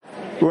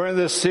We're in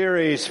this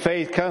series,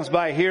 Faith Comes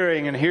by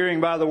Hearing, and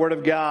Hearing by the Word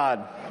of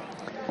God.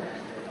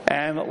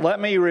 And let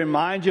me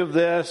remind you of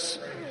this.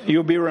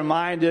 You'll be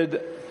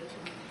reminded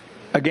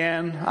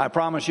again, I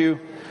promise you.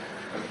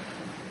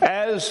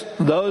 As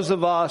those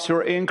of us who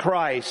are in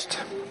Christ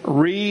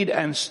read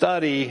and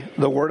study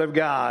the Word of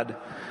God,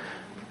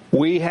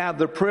 we have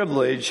the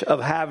privilege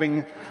of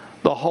having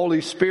the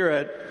Holy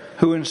Spirit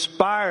who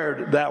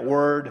inspired that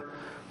Word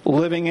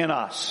living in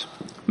us.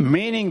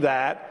 Meaning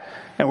that,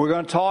 and we're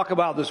going to talk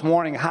about this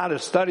morning how to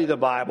study the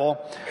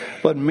Bible,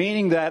 but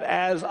meaning that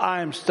as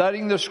I'm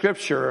studying the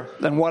Scripture,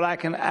 then what I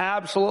can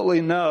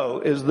absolutely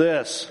know is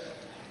this: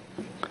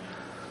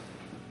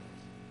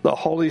 the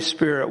Holy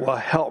Spirit will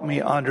help me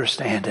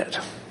understand it.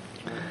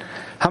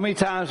 How many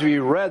times have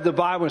you read the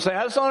Bible and say,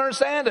 I just don't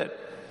understand it?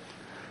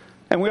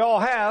 And we all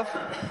have,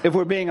 if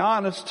we're being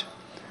honest.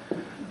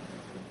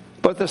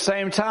 But at the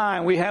same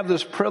time, we have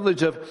this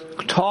privilege of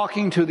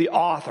talking to the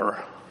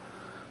author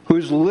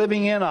who's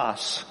living in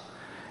us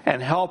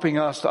and helping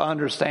us to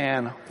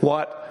understand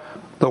what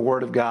the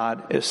Word of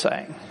God is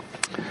saying.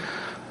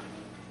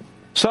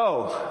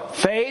 So,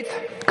 faith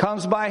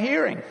comes by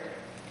hearing.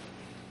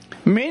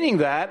 Meaning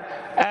that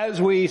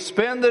as we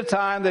spend the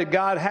time that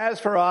God has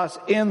for us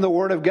in the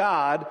Word of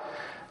God,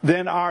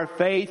 then our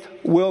faith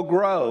will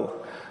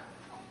grow.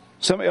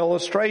 Some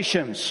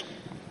illustrations.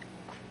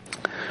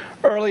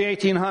 Early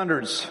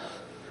 1800s,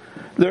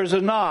 there's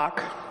a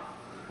knock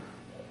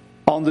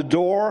on the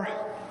door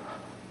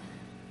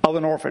of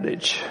an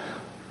orphanage.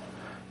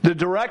 The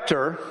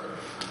director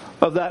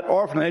of that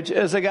orphanage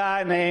is a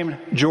guy named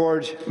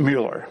George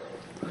Mueller.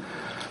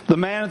 The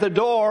man at the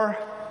door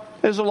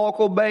is a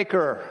local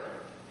baker.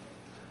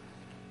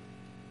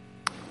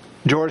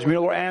 George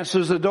Mueller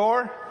answers the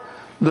door.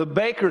 The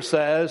baker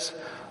says,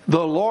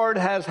 "The Lord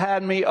has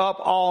had me up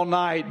all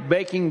night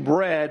baking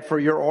bread for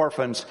your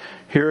orphans.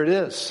 Here it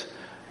is."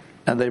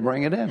 And they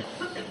bring it in.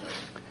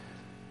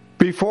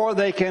 Before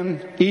they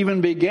can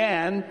even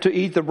begin to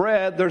eat the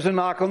bread, there's a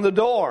knock on the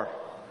door.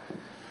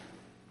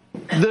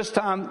 This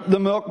time, the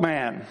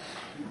milkman.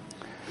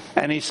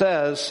 And he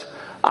says,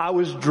 "I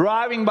was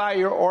driving by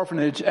your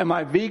orphanage and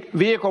my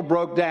vehicle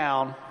broke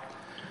down,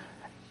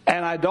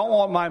 and I don't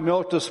want my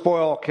milk to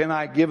spoil. Can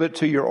I give it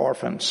to your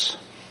orphans?"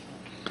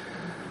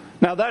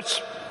 Now that's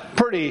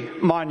pretty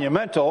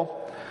monumental.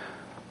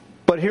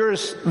 But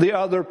here's the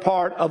other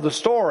part of the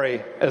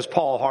story, as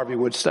Paul Harvey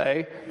would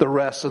say, the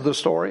rest of the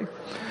story.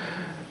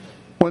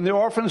 When the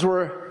orphans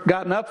were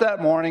gotten up that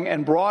morning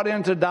and brought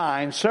in to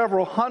dine,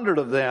 several hundred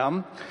of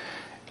them,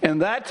 in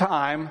that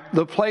time,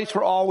 the plates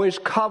were always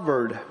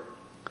covered.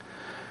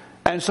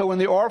 And so when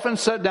the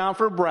orphans sat down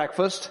for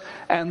breakfast,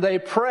 and they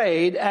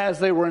prayed as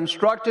they were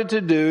instructed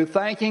to do,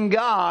 thanking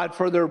God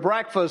for their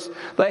breakfast,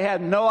 they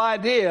had no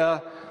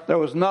idea there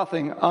was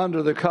nothing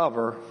under the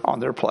cover on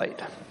their plate,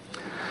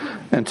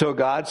 until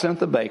God sent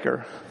the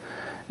baker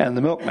and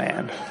the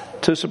milkman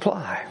to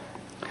supply.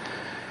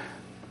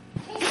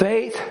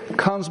 Faith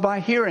comes by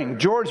hearing.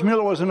 George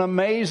Mueller was an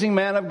amazing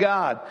man of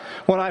God.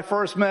 When I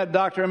first met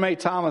Dr. M.A.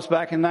 Thomas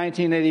back in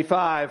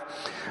 1985,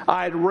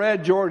 I had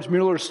read George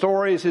Mueller's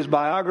stories, his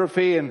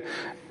biography, and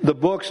the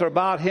books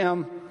about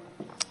him.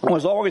 I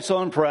was always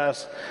so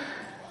impressed.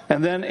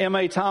 And then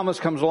M.A. Thomas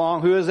comes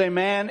along, who is a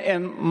man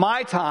in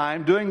my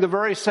time doing the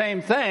very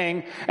same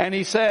thing. And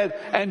he said,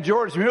 and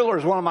George Mueller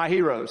is one of my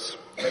heroes.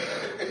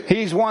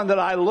 He's one that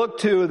I look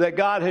to, that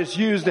God has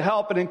used to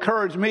help and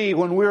encourage me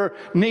when we're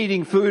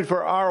needing food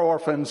for our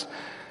orphans.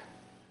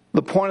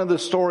 The point of the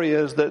story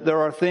is that there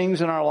are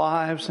things in our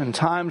lives and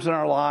times in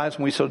our lives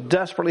when we so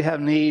desperately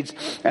have needs,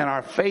 and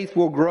our faith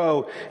will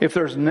grow. If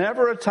there's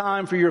never a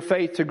time for your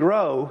faith to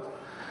grow,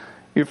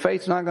 your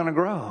faith's not going to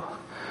grow.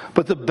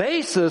 But the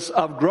basis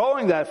of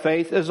growing that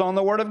faith is on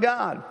the Word of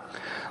God.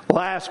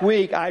 Last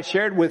week, I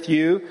shared with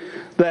you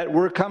that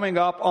we're coming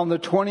up on the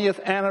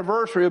 20th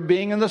anniversary of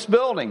being in this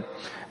building,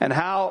 and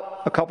how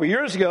a couple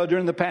years ago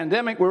during the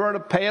pandemic, we were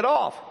to pay it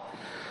off.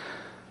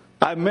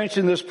 I've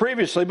mentioned this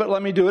previously, but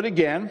let me do it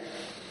again.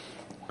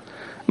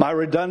 My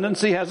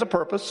redundancy has a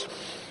purpose.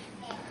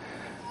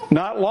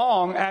 Not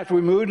long after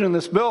we moved in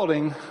this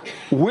building,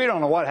 we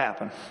don't know what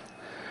happened,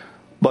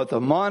 but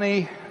the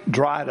money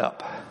dried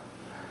up.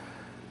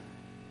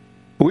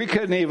 We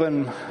couldn't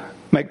even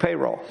make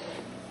payroll.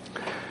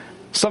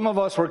 Some of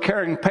us were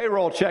carrying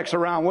payroll checks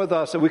around with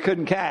us that we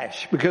couldn't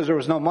cash because there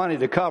was no money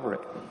to cover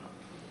it.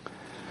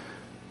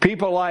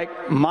 People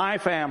like my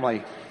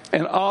family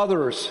and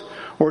others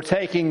were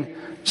taking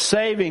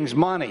savings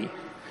money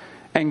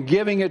and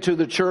giving it to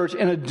the church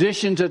in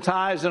addition to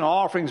tithes and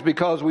offerings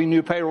because we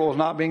knew payroll was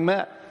not being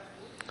met.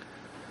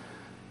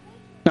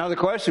 Now the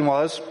question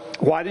was,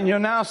 why didn't you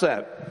announce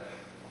that?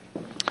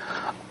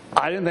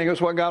 I didn't think it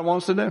was what God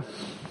wants to do.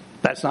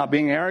 That's not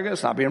being arrogant.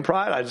 It's not being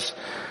pride. I just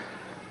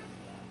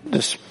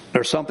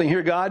there's something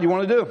here, God, you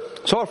want to do.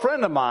 So a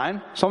friend of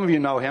mine, some of you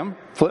know him,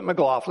 Flint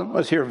McLaughlin,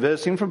 was here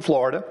visiting from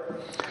Florida.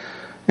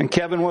 And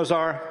Kevin was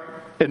our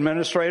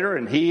administrator,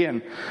 and he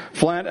and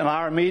Flint and I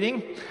are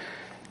meeting.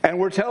 And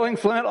we're telling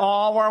Flint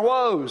all of our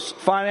woes,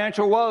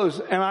 financial woes.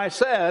 And I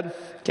said,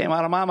 came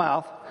out of my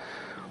mouth,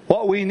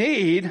 What we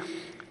need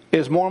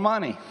is more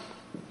money.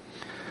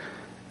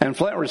 And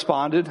Flint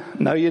responded,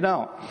 no, you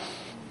don't.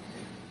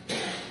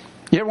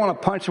 You ever want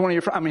to punch one of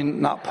your friends? I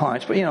mean, not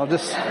punch, but,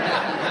 just,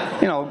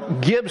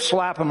 Gibbs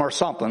slap him or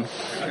something.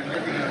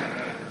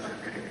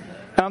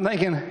 And I'm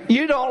thinking,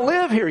 you don't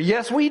live here.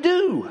 Yes, we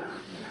do.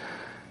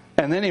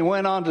 And then he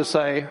went on to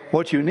say,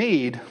 what you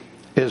need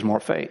is more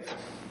faith.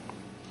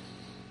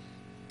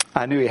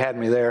 I knew he had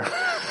me there.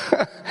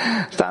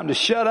 It's time to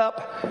shut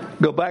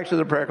up, go back to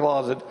the prayer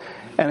closet.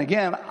 And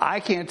again, I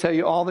can't tell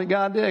you all that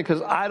God did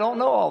because I don't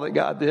know all that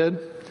God did.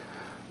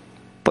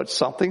 But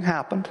something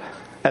happened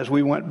as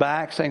we went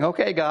back saying,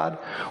 okay, God,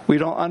 we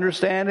don't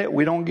understand it.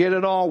 We don't get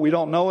it all. We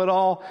don't know it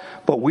all.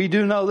 But we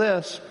do know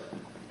this.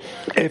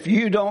 If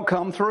you don't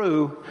come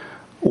through,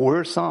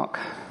 we're sunk.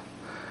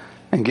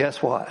 And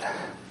guess what?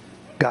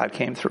 God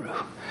came through.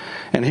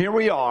 And here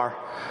we are,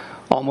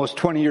 almost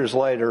 20 years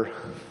later,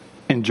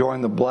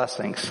 enjoying the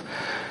blessings.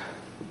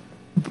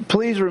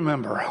 Please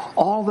remember,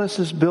 all this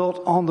is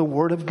built on the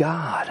Word of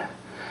God.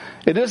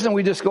 It isn't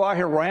we just go out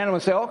here random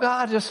and say, oh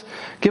God, just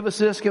give us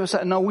this, give us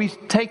that. No, we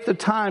take the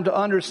time to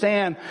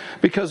understand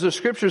because the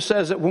Scripture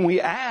says that when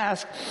we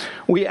ask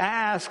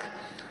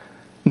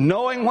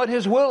knowing what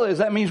His will is.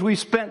 That means we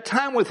spent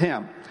time with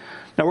Him.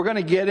 Now we're going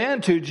to get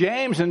into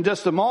James in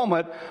just a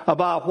moment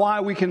about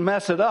why we can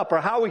mess it up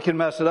or how we can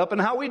mess it up and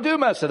how we do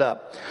mess it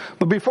up.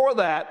 But before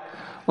that,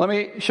 let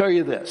me show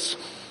you this.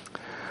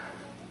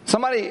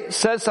 Somebody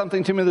said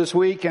something to me this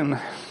week and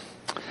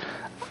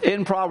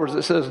in Proverbs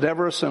it says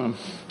never assume.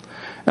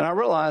 And I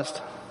realized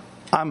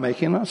I'm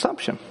making an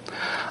assumption.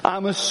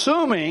 I'm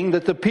assuming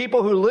that the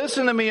people who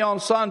listen to me on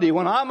Sunday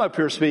when I'm up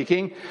here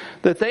speaking,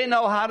 that they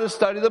know how to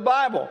study the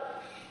Bible.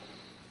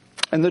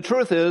 And the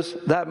truth is,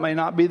 that may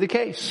not be the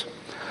case.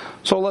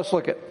 So let's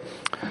look at it.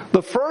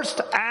 The first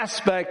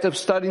aspect of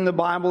studying the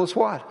Bible is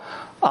what?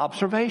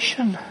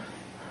 Observation.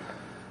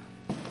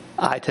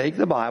 I take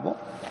the Bible,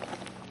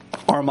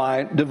 or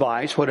my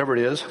device, whatever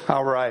it is,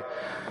 however I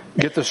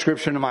get the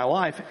Scripture into my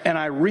life, and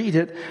I read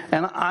it,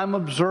 and I'm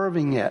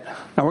observing it.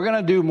 Now we're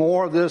going to do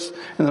more of this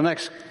in the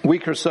next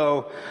week or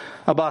so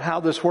about how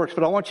this works,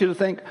 but I want you to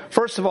think,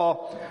 first of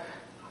all,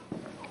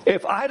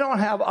 if I don't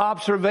have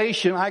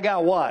observation, I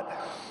got what?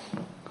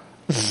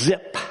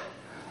 Zip.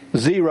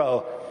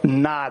 Zero.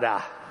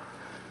 Nada.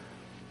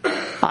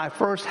 I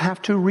first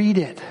have to read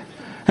it.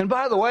 And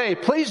by the way,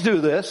 please do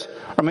this,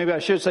 or maybe I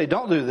should say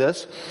don't do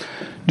this.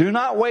 Do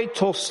not wait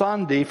till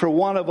Sunday for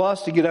one of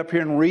us to get up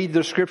here and read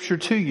the Scripture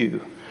to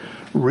you.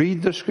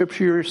 Read the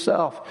Scripture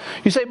yourself.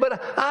 You say,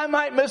 but I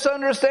might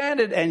misunderstand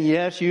it. And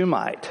yes, you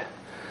might.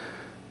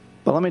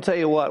 But let me tell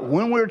you what,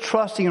 when we're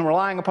trusting and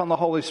relying upon the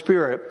Holy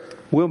Spirit,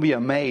 we'll be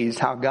amazed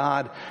how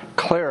God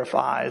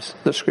clarifies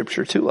the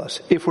Scripture to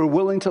us if we're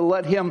willing to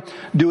let Him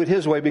do it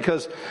His way.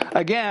 Because,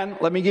 again,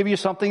 let me give you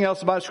something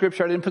else about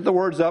Scripture. I didn't put the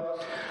words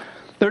up.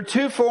 There are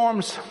two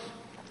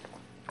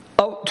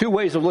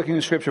ways of looking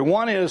at Scripture.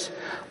 One is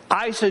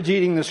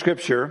eisegeting the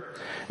Scripture,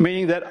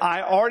 meaning that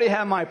I already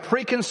have my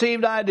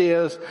preconceived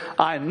ideas.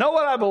 I know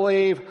what I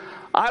believe.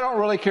 I don't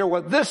really care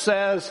what this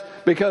says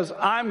because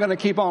I'm going to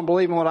keep on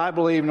believing what I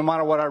believe no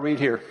matter what I read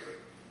here.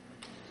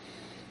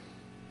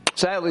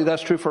 Sadly,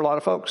 that's true for a lot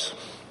of folks.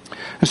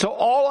 And so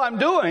all I'm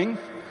doing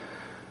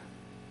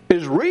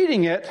is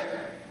reading it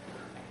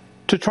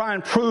to try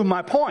and prove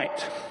my point.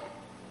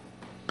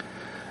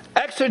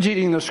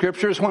 Exegeting the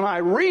Scriptures when I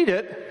read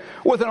it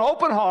with an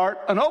open heart,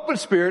 an open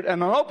spirit,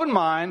 and an open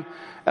mind,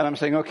 and I'm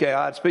saying, okay,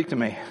 God, speak to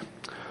me.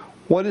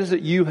 What is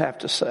it you have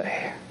to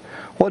say?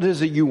 What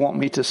is it you want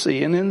me to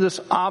see? And in this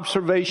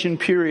observation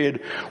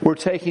period, we're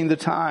taking the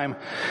time.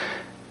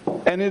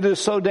 And it is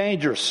so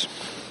dangerous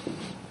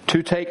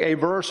to take a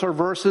verse or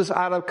verses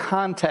out of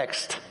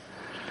context.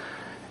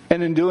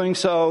 And in doing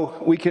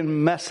so, we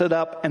can mess it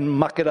up and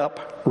muck it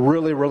up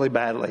really, really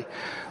badly.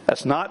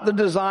 That's not the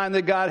design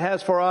that God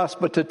has for us,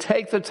 but to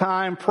take the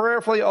time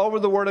prayerfully over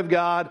the Word of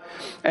God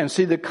and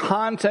see the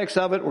context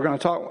of it. We're going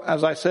to talk,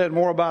 as I said,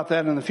 more about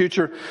that in the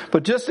future.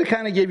 But just to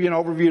kind of give you an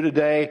overview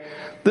today,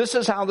 this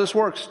is how this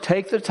works.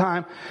 Take the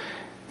time.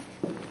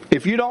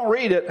 If you don't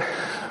read it,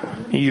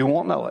 you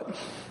won't know it.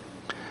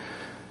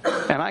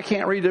 And I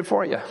can't read it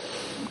for you.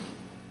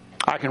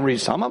 I can read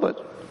some of it.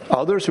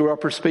 Others who are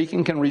up here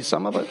speaking can read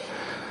some of it.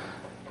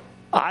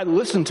 I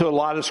listen to a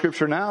lot of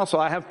Scripture now, so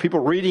I have people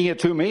reading it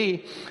to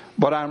me,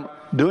 but I'm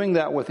doing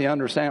that with the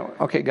understanding,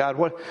 okay, God,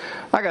 what?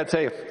 I got to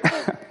tell you,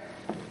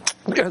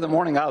 the other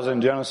morning I was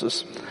in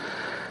Genesis,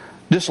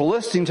 just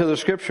listening to the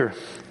Scripture,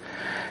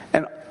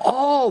 and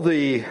all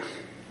the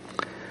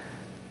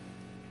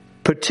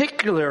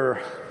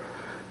particular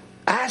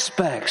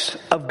aspects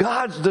of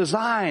God's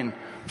design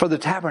for the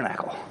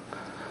tabernacle.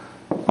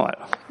 I'm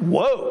like,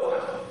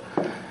 whoa,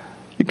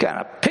 you're kind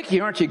of picky,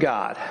 aren't you,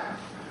 God?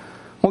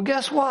 Well,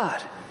 guess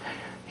what?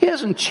 He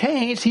hasn't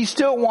changed. He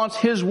still wants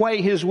His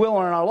way, His will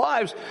in our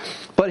lives.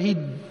 But He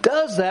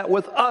does that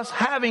with us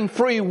having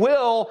free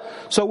will.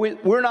 So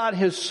we're not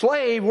His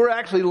slave. We're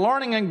actually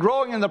learning and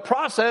growing in the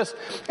process.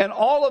 And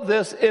all of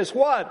this is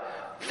what?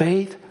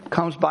 Faith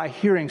comes by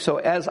hearing. So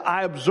as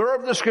I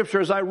observe the Scripture,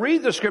 as I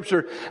read the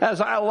Scripture,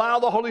 as I allow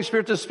the Holy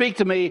Spirit to speak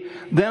to me,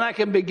 then I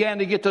can begin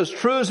to get those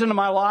truths into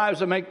my life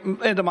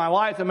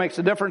that makes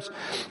a difference.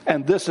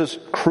 And this is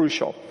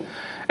crucial.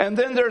 And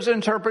then there's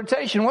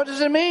interpretation. What does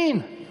it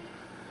mean?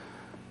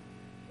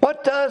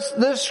 What does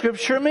this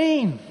Scripture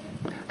mean?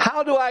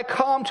 How do I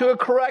come to a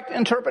correct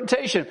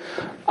interpretation?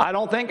 I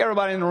don't think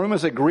everybody in the room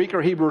is a Greek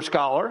or Hebrew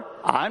scholar.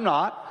 I'm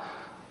not.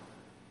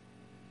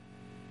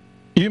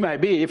 You may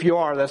be. If you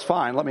are, that's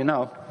fine. Let me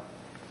know.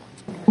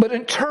 But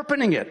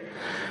interpreting it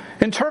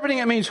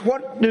means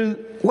what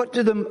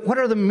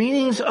are the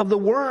meanings of the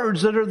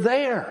words that are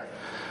there?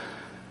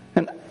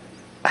 And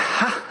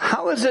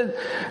how is it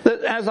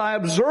that as I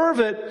observe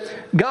it,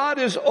 God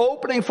is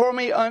opening for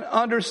me an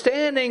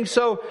understanding?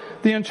 So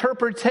the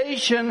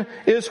interpretation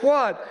is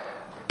what?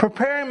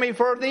 Preparing me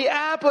for the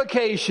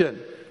application.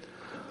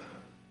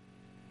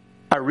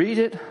 I read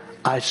it,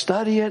 I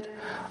study it,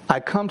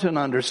 I come to an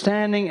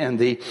understanding and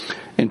the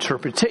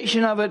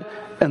interpretation of it,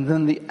 and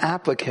then the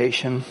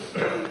application.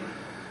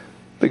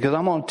 Because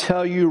I'm going to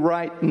tell you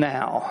right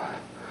now,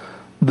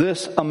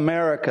 this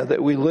America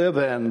that we live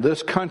in,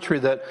 this country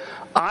that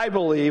I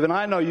believe, and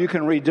I know you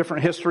can read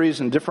different histories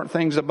and different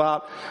things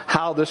about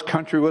how this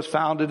country was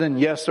founded, and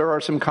yes, there are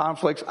some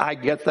conflicts, I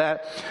get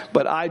that,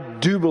 but I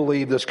do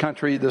believe this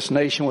country, this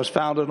nation was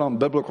founded on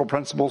biblical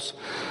principles,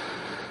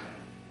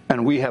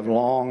 and we have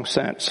long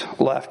since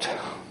left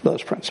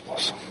those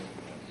principles.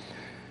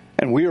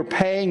 And we are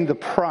paying the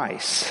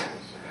price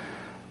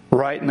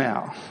right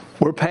now.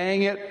 We're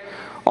paying it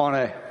on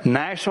a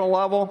national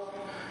level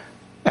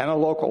and a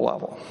local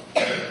level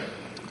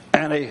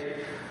and a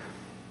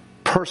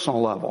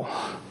personal level.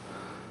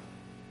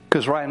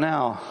 Because right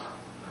now,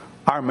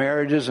 our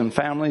marriages and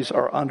families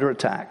are under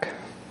attack.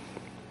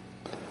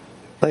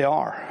 They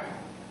are.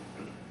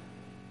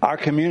 Our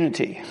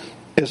community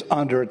is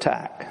under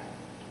attack.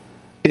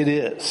 It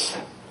is.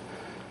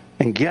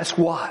 And guess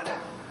what?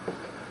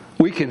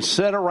 We can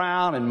sit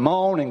around and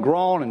moan and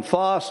groan and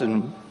fuss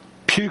and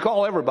puke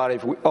over everybody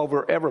if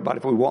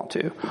we want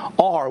to.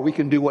 Or we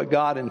can do what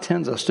God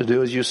intends us to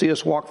do, as you see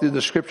us walk through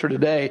the Scripture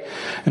today,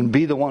 and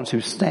be the ones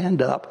who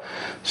stand up,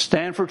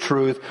 stand for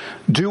truth,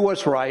 do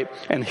what's right.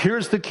 And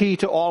here's the key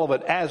to all of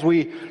it. As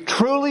we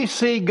truly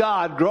see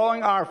God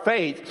growing our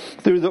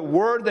faith through the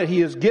Word that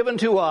He has given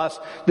to us,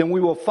 then we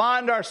will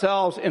find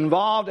ourselves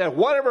involved at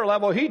whatever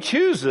level He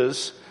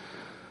chooses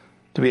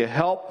to be a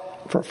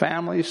help for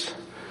families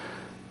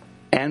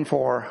and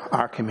for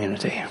our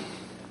community.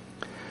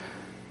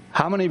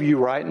 How many of you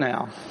right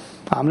now,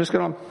 I'm just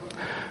going to,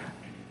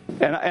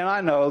 and I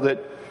know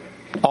that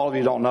all of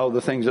you don't know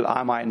the things that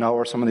I might know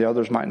or some of the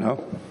others might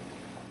know,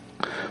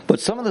 but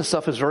some of this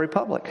stuff is very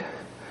public.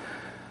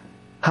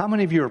 How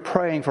many of you are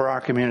praying for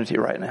our community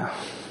right now?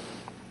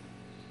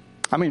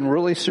 I mean,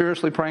 really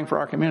seriously praying for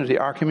our community.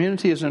 Our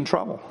community is in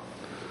trouble.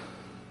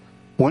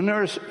 When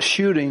there's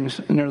shootings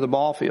near the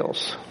ball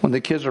fields, when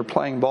the kids are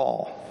playing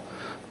ball,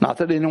 not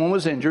that anyone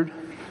was injured,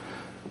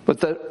 but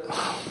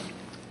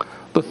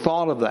the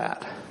thought of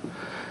that.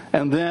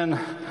 And then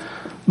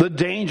the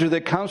danger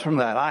that comes from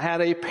that. I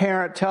had a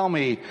parent tell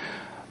me,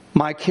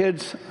 my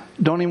kids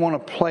don't even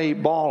want to play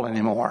ball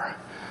anymore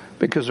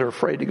because they're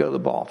afraid to go to the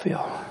ball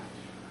field.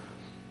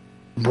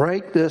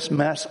 Break this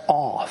mess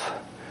off.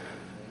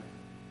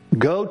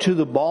 Go to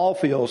the ball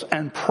fields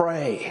and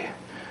pray.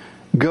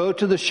 Go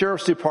to the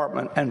sheriff's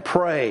department and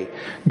pray.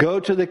 Go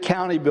to the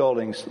county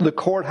buildings, the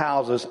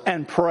courthouses,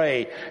 and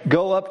pray.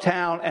 Go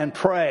uptown and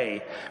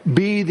pray.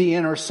 Be the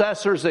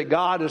intercessors that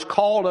God has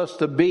called us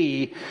to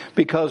be,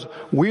 because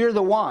we're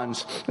the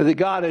ones that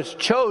God has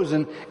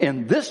chosen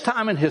in this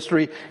time in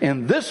history,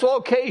 in this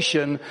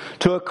location,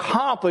 to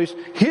accomplish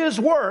His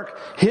work,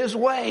 His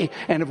way.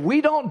 And if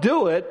we don't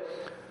do it,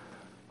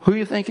 who do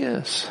you think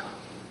is?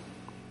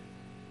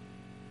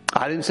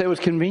 I didn't say it was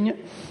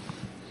convenient.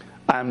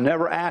 I'm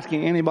never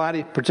asking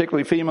anybody,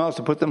 particularly females,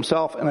 to put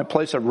themselves in a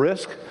place of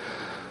risk.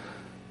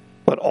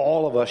 But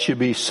all of us should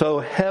be so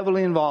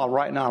heavily involved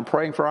right now in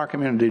praying for our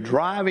community,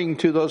 driving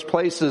to those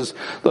places,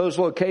 those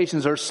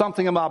locations. There's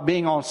something about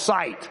being on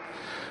site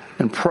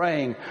and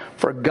praying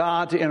for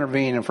God to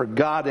intervene and for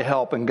God to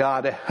help and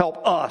God to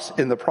help us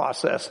in the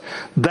process.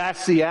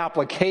 That's the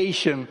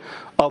application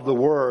of the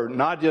Word,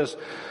 not just,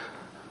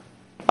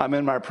 I'm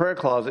in my prayer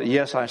closet.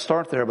 Yes, I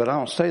start there, but I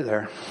don't stay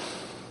there.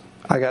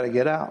 I got to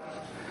get out.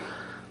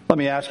 Let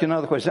me ask you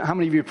another question. How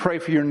many of you pray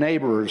for your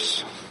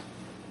neighbors?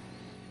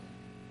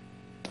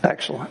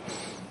 Excellent.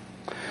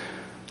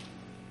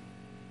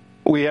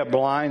 We have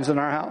blinds in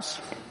our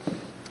house.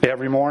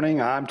 Every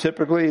morning, I'm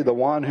typically the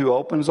one who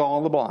opens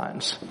all the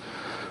blinds.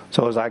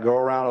 So as I go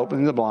around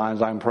opening the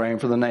blinds, I'm praying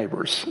for the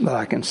neighbors that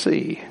I can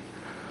see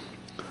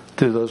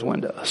through those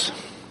windows.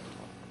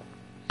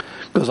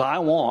 Because I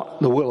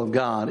want the will of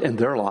God in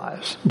their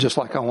lives, just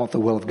like I want the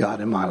will of God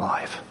in my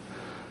life.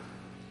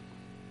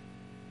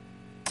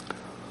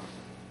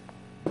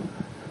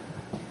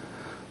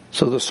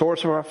 So the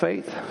source of our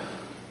faith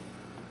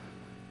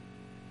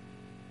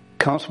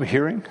comes from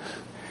hearing,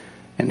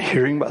 and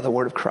hearing by the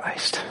word of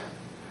Christ.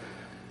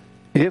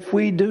 If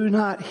we do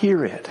not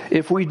hear it,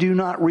 if we do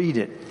not read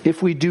it,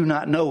 if we do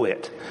not know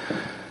it,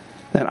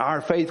 then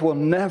our faith will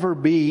never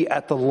be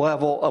at the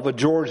level of a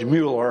George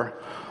Mueller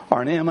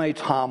or an M.A.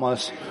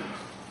 Thomas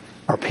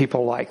or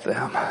people like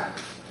them.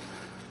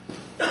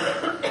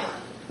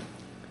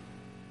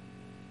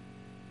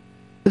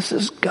 This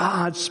is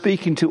God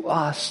speaking to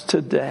us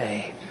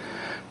today.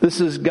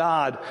 This is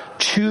God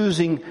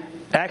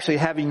actually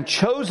having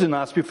chosen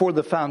us before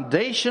the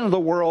foundation of the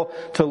world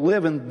to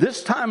live in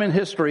this time in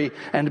history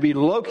and to be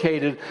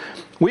located.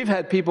 We've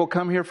had people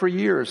come here for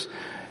years,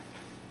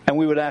 and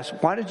we would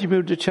ask, why did you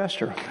move to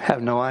Chester?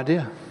 Have no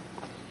idea.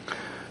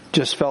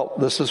 Just felt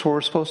this is where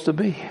we're supposed to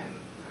be.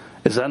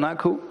 Is that not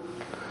cool?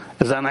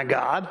 Is that not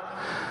God?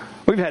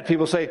 We've had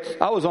people say,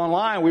 I was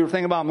online, we were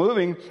thinking about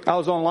moving, I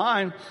was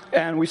online,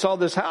 and we saw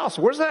this house.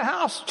 Where's that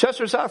house?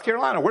 Chester, South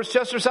Carolina. Where's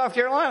Chester, South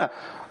Carolina?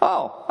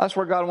 Oh, that's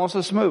where God wants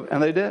us to move.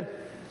 And they did.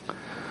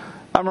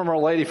 I remember a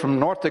lady from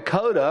North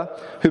Dakota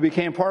who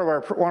became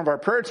part of one of our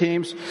prayer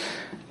teams,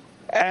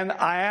 and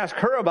I asked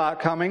her about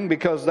coming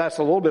because that's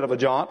a little bit of a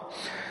jaunt.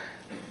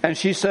 And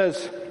she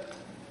says,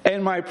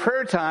 in my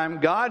prayer time,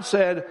 God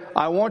said,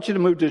 I want you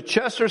to move to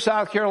Chester,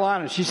 South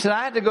Carolina. She said,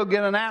 I had to go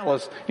get an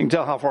atlas. You can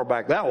tell how far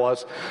back that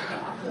was.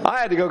 I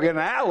had to go get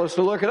an atlas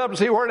to look it up and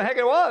see where the heck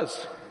it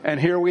was. And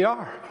here we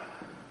are,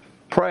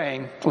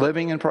 praying,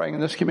 living and praying in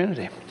this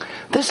community.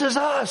 This is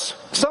us.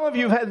 Some of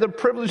you have had the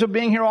privilege of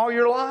being here all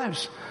your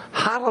lives.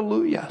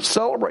 Hallelujah.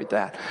 Celebrate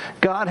that.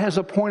 God has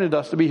appointed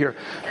us to be here.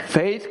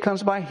 Faith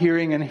comes by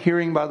hearing, and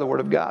hearing by the Word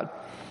of God.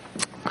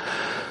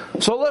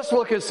 So let's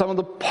look at some of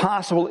the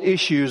possible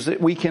issues that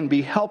we can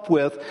be helped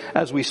with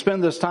as we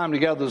spend this time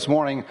together this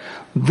morning.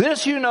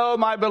 This you know,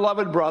 my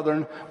beloved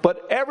brethren,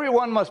 but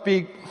everyone must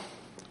be,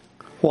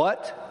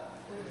 what?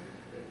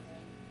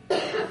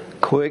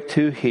 Quick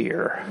to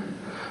hear.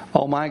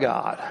 Oh my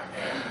God.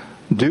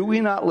 Do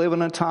we not live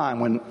in a time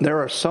when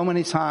there are so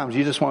many times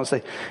you just want to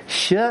say,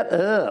 shut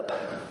up.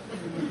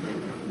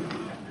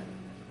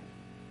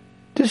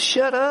 Just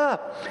shut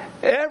up.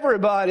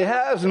 Everybody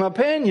has an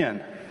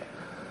opinion.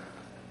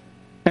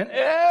 And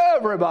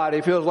everybody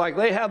feels like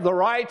they have the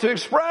right to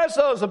express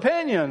those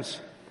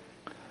opinions.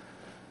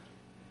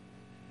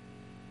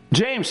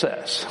 James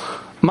says,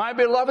 my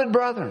beloved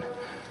brethren,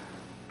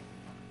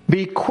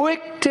 be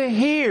quick to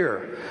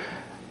hear.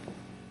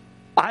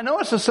 I know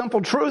it's a simple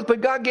truth,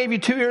 but God gave you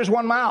 2 ears,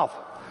 1 mouth.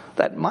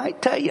 That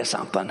might tell you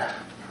something.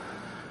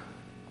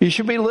 You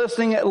should be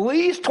listening at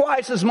least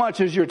twice as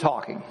much as you're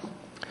talking.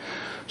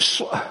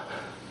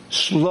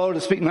 Slow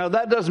to speak. Now,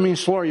 that doesn't mean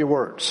slur your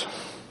words.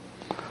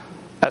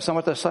 That's not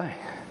what they're saying.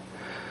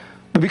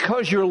 But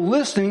because you're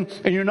listening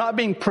and you're not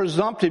being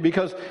presumptive,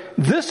 because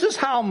this is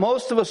how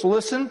most of us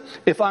listen.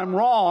 If I'm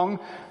wrong,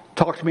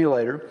 talk to me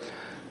later.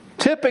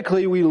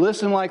 Typically, we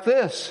listen like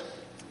this.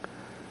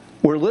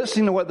 We're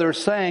listening to what they're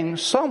saying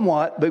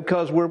somewhat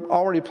because we're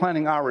already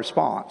planning our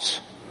response.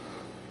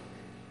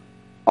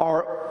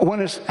 Or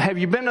have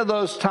you been to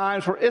those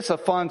times where it's a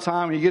fun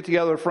time and you get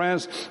together with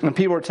friends and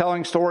people are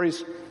telling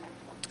stories?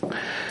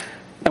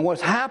 And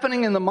what's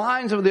happening in the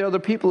minds of the other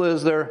people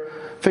is they're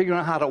figuring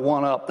out how to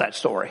one-up that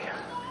story.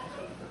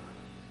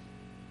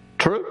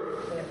 True?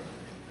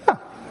 Yeah.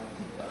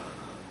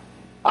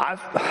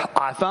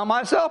 I found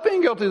myself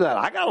being guilty of that.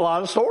 I got a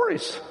lot of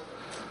stories.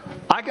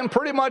 I can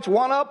pretty much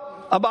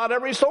one-up about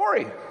every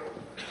story.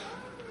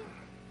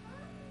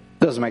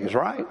 Doesn't make us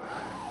right.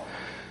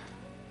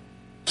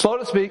 Slow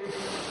to speak,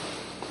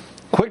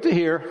 quick to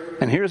hear,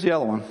 and here's the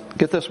other one.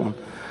 Get this one.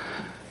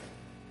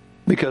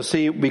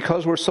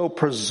 Because we're so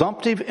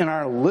presumptive in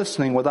our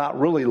listening without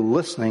really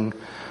listening,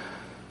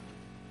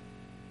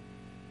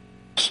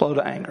 slow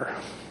to anger.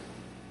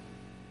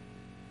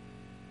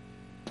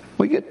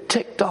 We get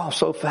ticked off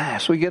so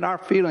fast. We get our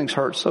feelings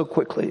hurt so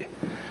quickly.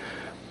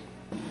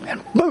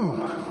 And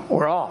boom,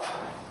 we're off.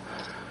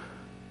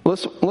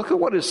 Let's look at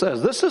what it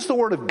says. This is the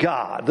Word of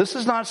God. This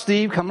is not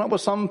Steve coming up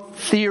with some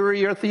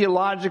theory or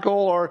theological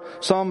or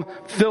some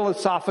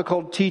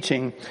philosophical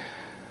teaching.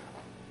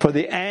 For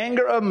the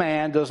anger of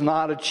man does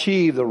not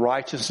achieve the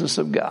righteousness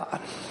of God.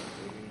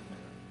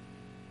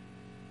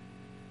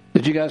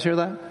 Did you guys hear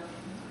that?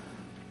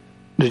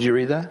 Did you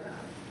read that?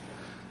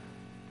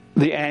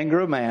 The anger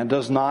of man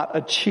does not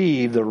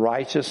achieve the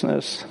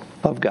righteousness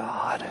of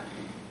God.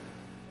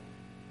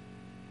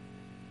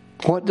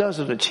 What does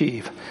it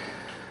achieve?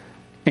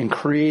 In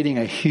creating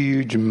a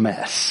huge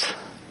mess.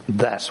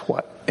 That's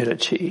what it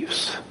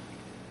achieves.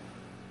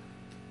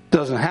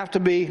 Doesn't have to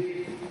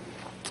be.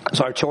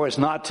 It's our choice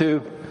not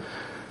to.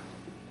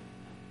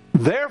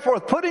 Therefore,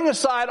 putting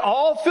aside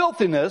all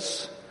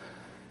filthiness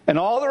and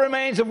all the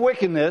remains of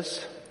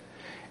wickedness,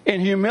 in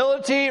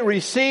humility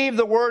receive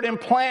the word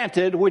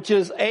implanted, which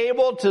is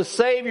able to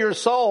save your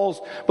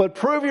souls, but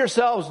prove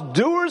yourselves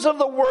doers of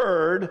the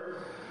word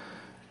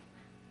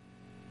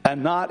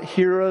and not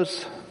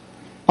hearers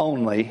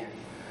only,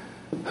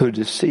 who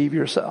deceive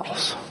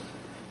yourselves.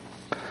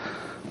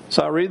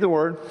 So I read the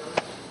word.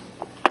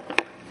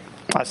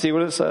 I see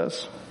what it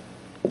says.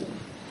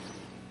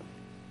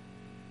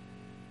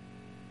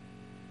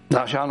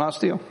 Thou shalt not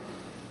steal.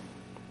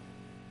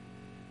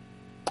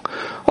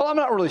 I'm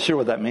not really sure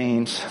what that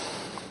means.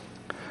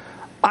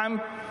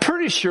 I'm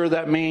pretty sure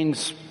that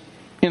means,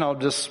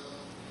 just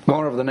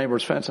going over the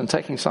neighbor's fence and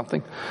taking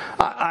something.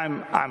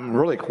 I'm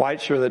really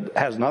quite sure that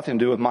has nothing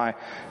to do with my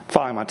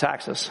filing my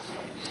taxes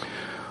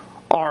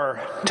or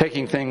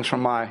taking things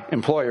from my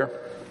employer.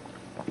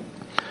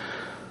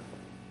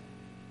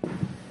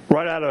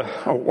 While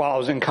I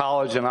was in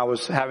college and I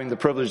was having the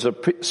privilege to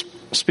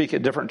speak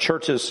at different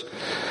churches,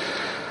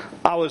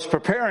 I was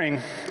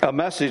preparing a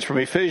message from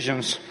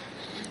Ephesians,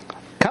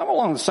 kind of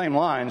along the same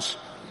lines.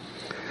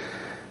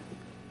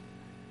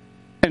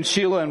 And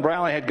Sheila and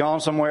Brownlee had gone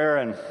somewhere,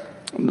 and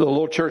the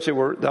little church that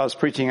I was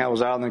preaching at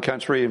was out in the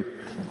country.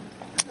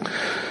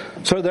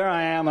 So there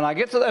I am, and I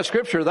get to that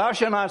scripture, thou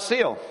shalt not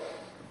steal.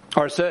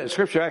 Or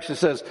scripture actually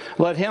says,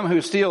 let him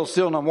who steals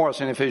steal no more. It's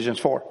in Ephesians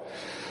 4.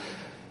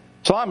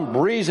 So I'm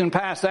breezing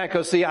past that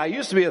because, see, I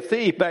used to be a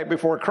thief back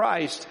before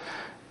Christ,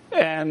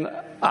 and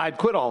I'd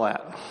quit all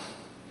that.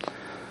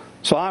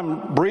 So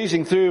I'm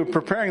breezing through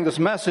preparing this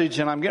message,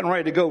 and I'm getting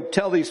ready to go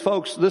tell these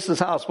folks this is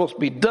how it's supposed to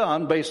be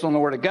done based on the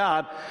Word of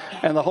God.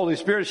 And the Holy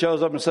Spirit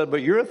shows up and said,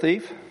 but you're a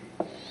thief.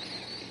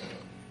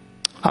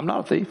 I'm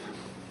not a thief.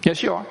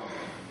 Yes, you are.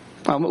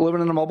 I'm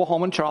living in a mobile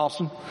home in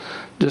Charleston.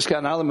 Just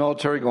gotten out of the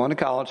military, going to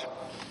college.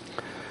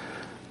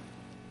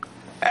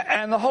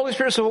 And the Holy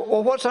Spirit said,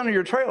 well, what's under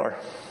your trailer?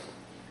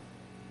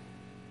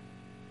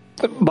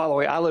 By the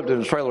way, I lived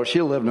in a trailer.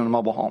 She lived in a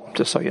mobile home,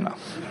 just so you know.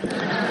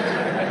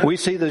 We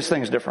see these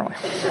things differently.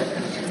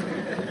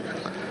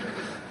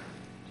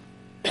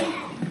 And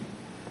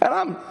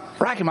I'm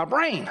racking my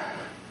brain.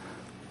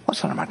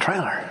 What's under my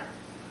trailer?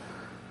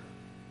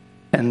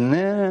 And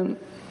then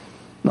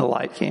the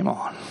light came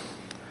on.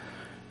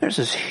 There's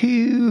this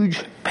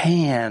huge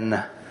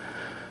pan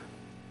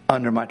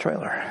under my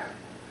trailer.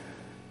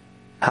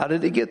 How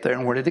did it get there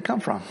and where did it come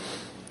from?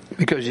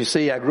 Because you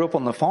see, I grew up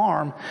on the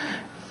farm,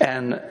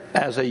 and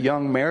as a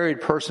young married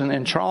person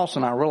in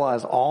Charleston, I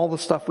realized all the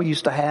stuff we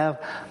used to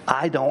have,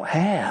 I don't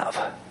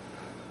have.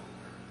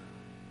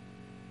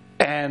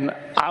 And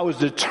I was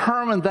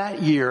determined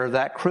that year,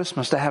 that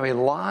Christmas, to have a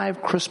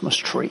live Christmas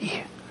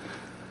tree.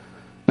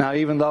 Now,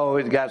 even though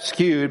it got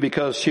skewed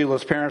because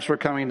Sheila's parents were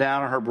coming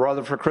down and her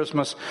brother for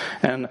Christmas,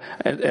 and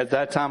at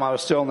that time I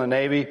was still in the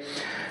Navy,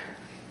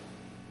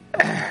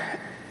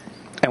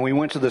 and we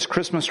went to this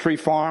Christmas tree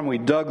farm, we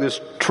dug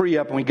this tree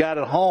up and we got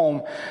it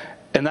home,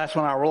 and that's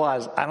when I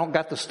realized I don't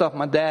got the stuff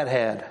my dad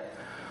had.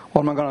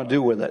 What am I going to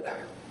do with it?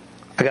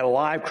 I got a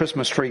live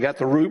Christmas tree, got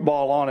the root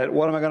ball on it.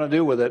 What am I going to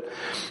do with it?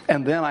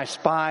 And then I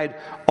spied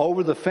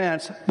over the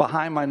fence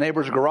behind my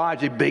neighbor's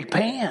garage a big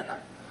pan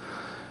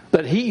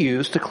that he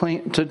used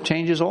to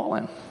change his oil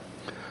in.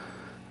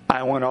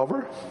 I went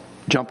over,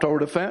 jumped over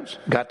the fence,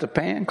 got the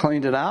pan,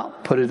 cleaned it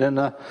out, put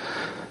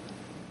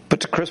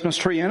the Christmas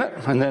tree in it,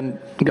 and then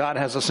God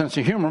has a sense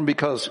of humor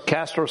because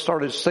Castro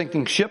started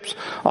sinking ships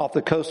off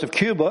the coast of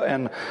Cuba,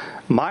 and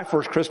my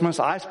first Christmas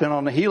I spent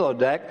on the helo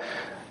deck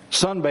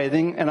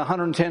sunbathing in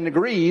 110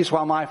 degrees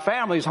while my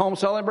family's home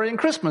celebrating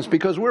Christmas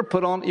because we're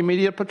put on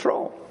immediate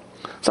patrol.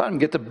 So I didn't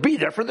get to be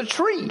there for the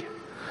tree.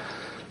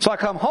 So I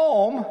come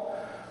home,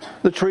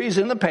 the tree's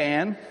in the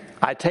pan,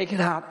 I take it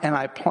out and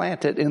I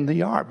plant it in the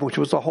yard, which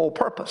was the whole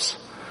purpose.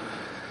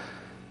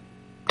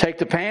 Take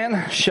the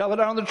pan, shove it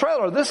on the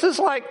trailer. This is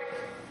like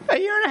a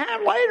year and a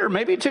half later,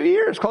 maybe 2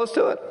 years, close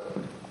to it.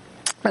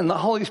 And the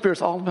Holy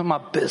Spirit's all in my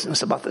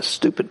business about this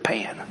stupid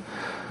pan.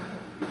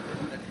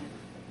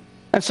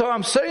 And so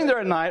I'm sitting there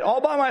at night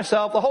all by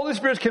myself. The Holy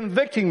Spirit's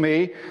convicting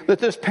me that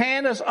this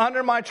pan is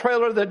under my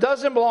trailer that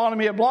doesn't belong to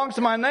me. It belongs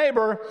to my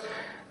neighbor,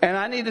 and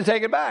I need to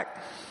take it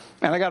back.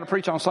 And I got to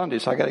preach on Sunday,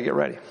 so I got to get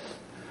ready.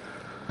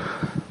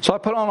 So I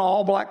put on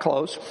all black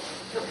clothes.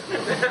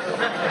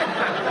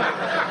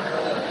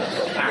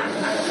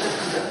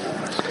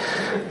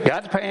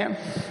 Got the pan,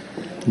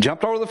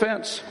 jumped over the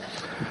fence,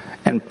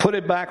 and put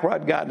it back where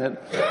I'd gotten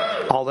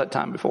it all that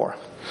time before.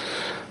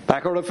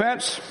 Back over the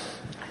fence,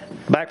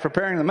 back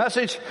preparing the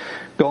message,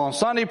 go on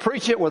Sunday,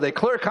 preach it with a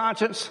clear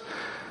conscience.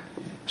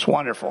 It's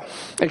wonderful.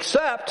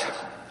 Except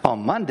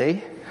on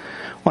Monday,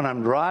 when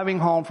I'm driving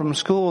home from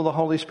school, the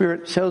Holy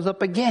Spirit shows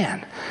up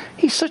again.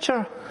 He's such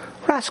a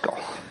rascal.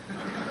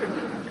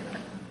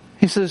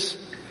 He says,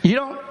 You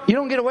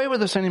don't get away with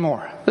this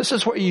anymore. This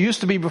is what you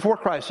used to be before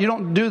Christ. You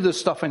don't do this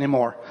stuff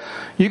anymore.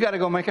 You got to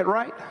go make it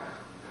right.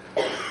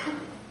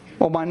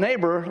 Well, my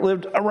neighbor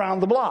lived around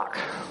the block.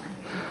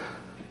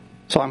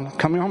 So I'm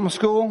coming home from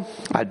school.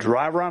 I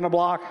drive around the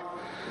block.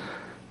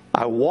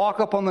 I walk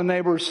up on the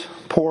neighbor's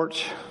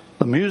porch.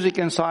 The music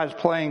inside is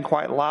playing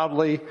quite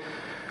loudly.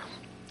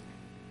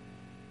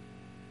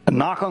 I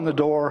knock on the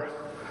door.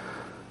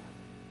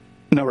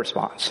 No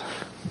response.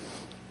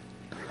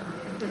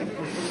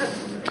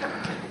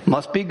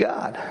 Must be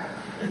God.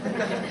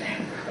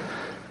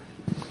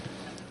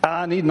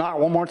 I need to knock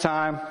one more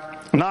time.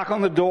 Knock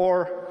on the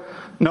door.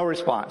 No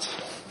response.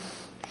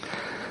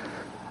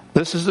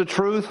 This is the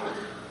truth.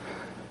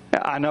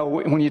 I know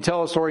when you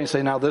tell a story and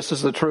say, now this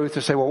is the truth,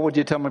 you say, well, what would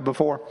you tell me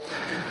before?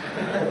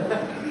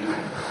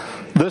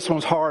 This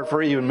one's hard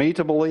for even me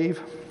to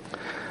believe.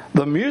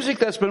 The music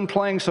that's been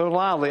playing so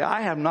loudly,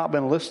 I have not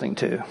been listening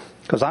to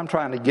because I'm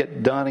trying to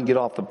get done and get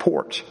off the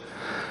porch.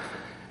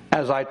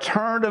 As I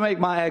turn to make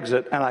my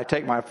exit and I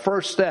take my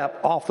first step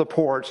off the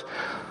porch,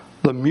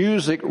 the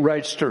music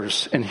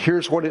registers. And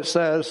here's what it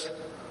says.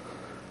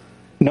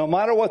 No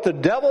matter what the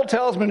devil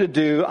tells me to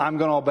do, I'm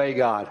going to obey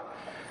God.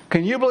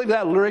 Can you believe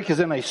that lyric is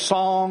in a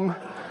song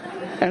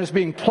and it's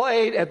being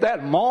played at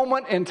that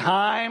moment in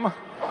time?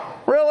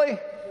 Really?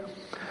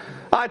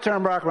 I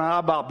turn back around, I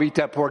about beat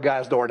that poor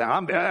guy's door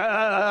down.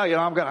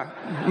 I'm going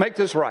to make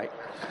this right.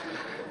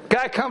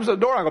 Guy comes to the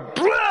door, I go,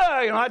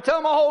 blah! I tell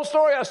him my whole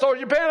story. I stole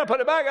your pen, I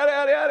put it back,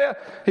 yada.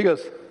 He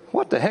goes,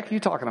 what the heck are you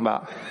talking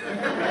about?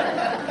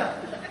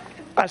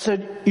 I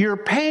said, your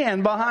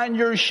pan behind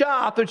your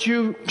shop that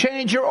you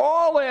change your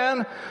oil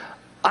in,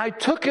 I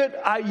took it,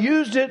 I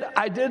used it,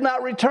 I did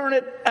not return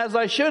it as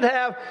I should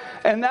have,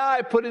 and now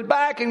I put it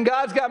back, and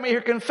God's got me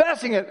here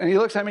confessing it. And he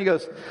looks at me and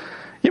goes,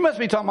 you must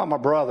be talking about my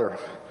brother.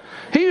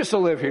 He used to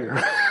live here.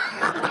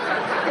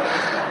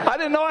 I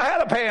didn't know I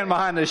had a pan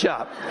behind the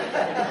shop.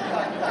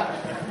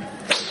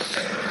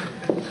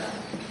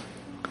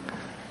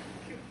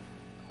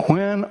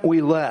 When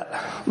we let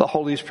the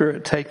Holy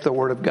Spirit take the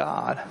Word of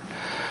God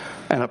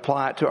and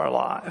apply it to our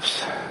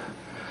lives,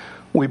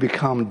 we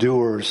become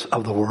doers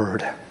of the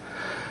Word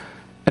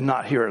and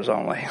not hearers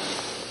only.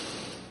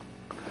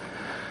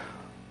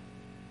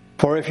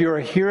 For if you're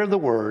a hearer of the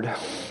Word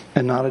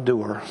and not a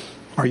doer,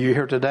 are you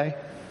here today?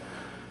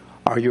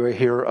 Are you a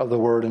hearer of the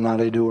Word and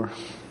not a doer?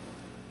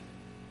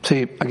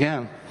 See,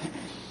 again,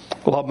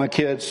 love my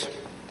kids,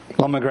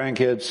 love my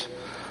grandkids.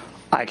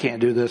 I can't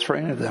do this for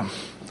any of them,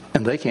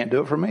 and they can't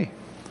do it for me.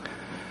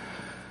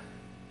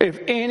 If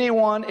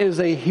anyone is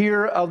a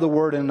hearer of the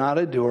Word and not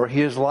a doer,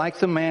 he is like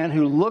the man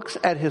who looks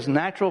at his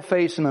natural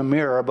face in a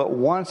mirror, but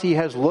once he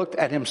has looked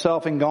at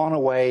himself and gone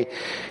away,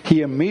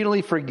 he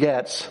immediately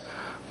forgets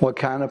what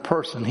kind of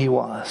person he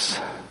was.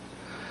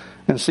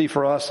 And see,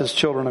 for us as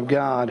children of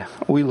God,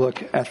 we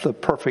look at the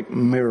perfect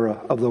mirror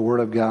of the Word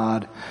of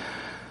God.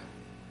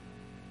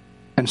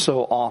 And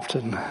so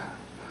often,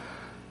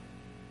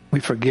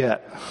 we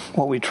forget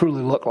what we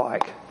truly look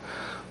like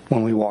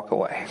when we walk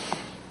away.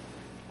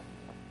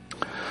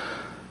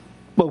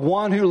 But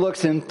one who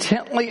looks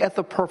intently at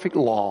the perfect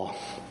law,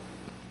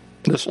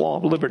 this law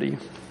of liberty,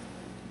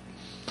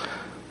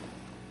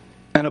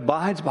 and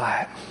abides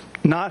by it,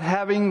 not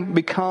having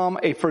become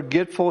a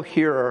forgetful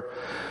hearer,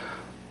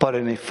 but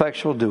an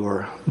effectual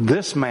doer,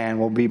 this man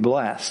will be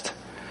blessed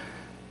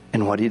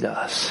in what he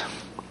does.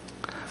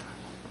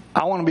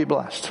 I want to be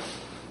blessed.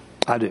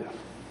 I do.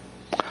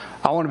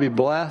 I want to be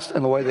blessed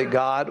in the way that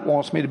God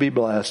wants me to be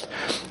blessed.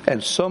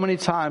 And so many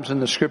times in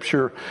the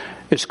Scripture,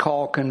 it's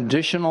called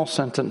conditional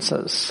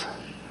sentences.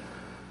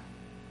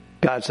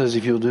 God says,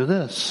 if you'll do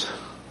this,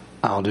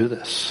 I'll do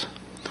this.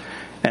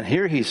 And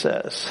here he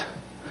says,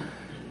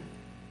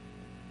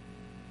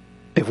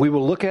 if we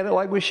will look at it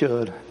like we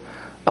should,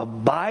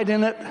 abide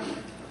in it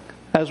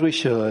as we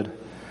should,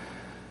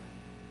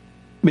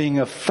 being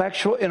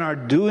effectual in our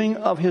doing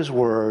of his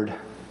word,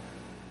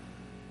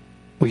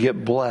 we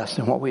get blessed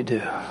in what we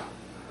do.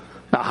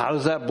 Now, how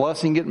does that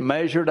blessing get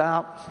measured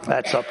out?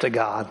 That's up to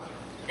God.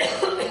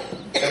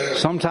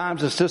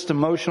 Sometimes it's just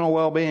emotional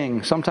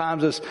well-being.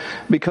 Sometimes it's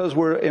because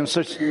we're in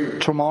such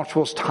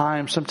tumultuous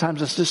times.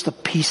 Sometimes it's just the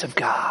peace of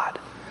God.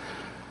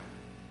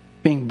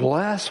 Being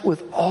blessed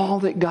with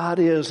all that God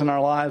is in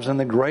our lives. And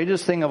the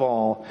greatest thing of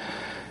all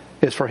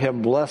is for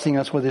him blessing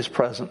us with his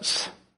presence.